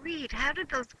couldn't read? How did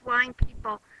those blind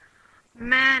people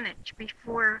manage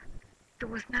before there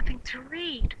was nothing to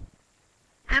read?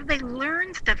 How did they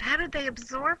learn stuff? How did they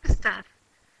absorb stuff?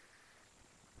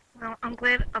 Well, I'm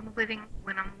glad I'm living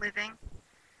when I'm living,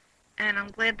 and I'm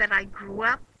glad that I grew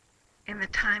up in the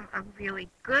time of really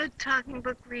good talking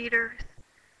book readers,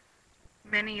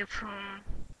 many of whom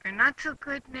are not so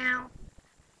good now,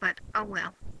 but oh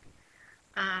well.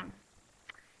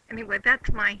 Anyway,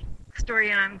 that's my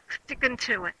story, and I'm sticking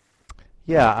to it.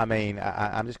 Yeah, I mean,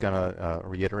 I'm just going to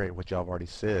reiterate what y'all have already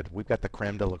said. We've got the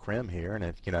creme de la creme here, and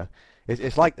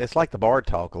it's like the Bard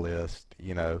Talk list.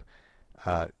 You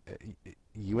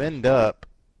end up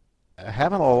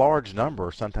having a large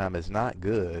number. Sometimes is not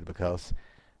good, because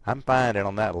I'm finding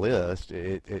on that list,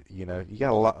 you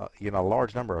got a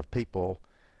large number of people.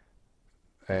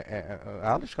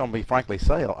 I'm just going to be frankly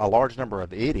say a large number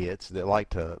of idiots that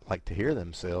like to hear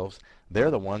themselves.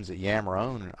 They're the ones that yammer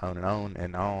on and on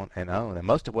and on and on, and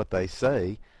most of what they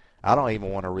say, I don't even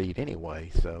want to read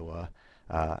anyway. So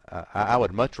I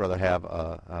would much rather have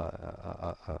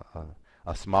a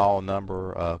small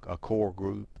number, a core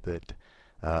group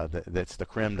that's the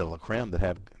creme de la creme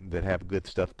that have good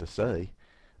stuff to say,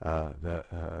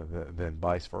 than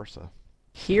vice versa.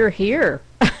 Hear, hear.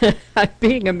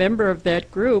 Being a member of that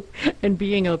group and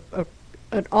being an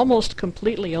almost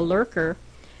completely a lurker,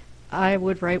 I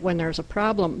would write when there's a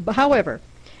problem. However,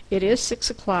 it is 6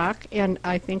 o'clock, and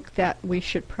I think that we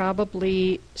should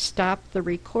probably stop the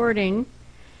recording.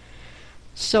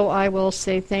 So I will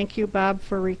say thank you, Bob,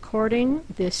 for recording.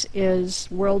 This is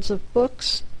Worlds of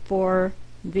Books for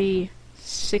the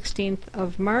 16th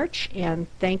of March, and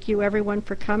thank you, everyone,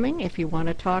 for coming. If you want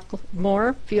to talk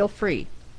more, feel free.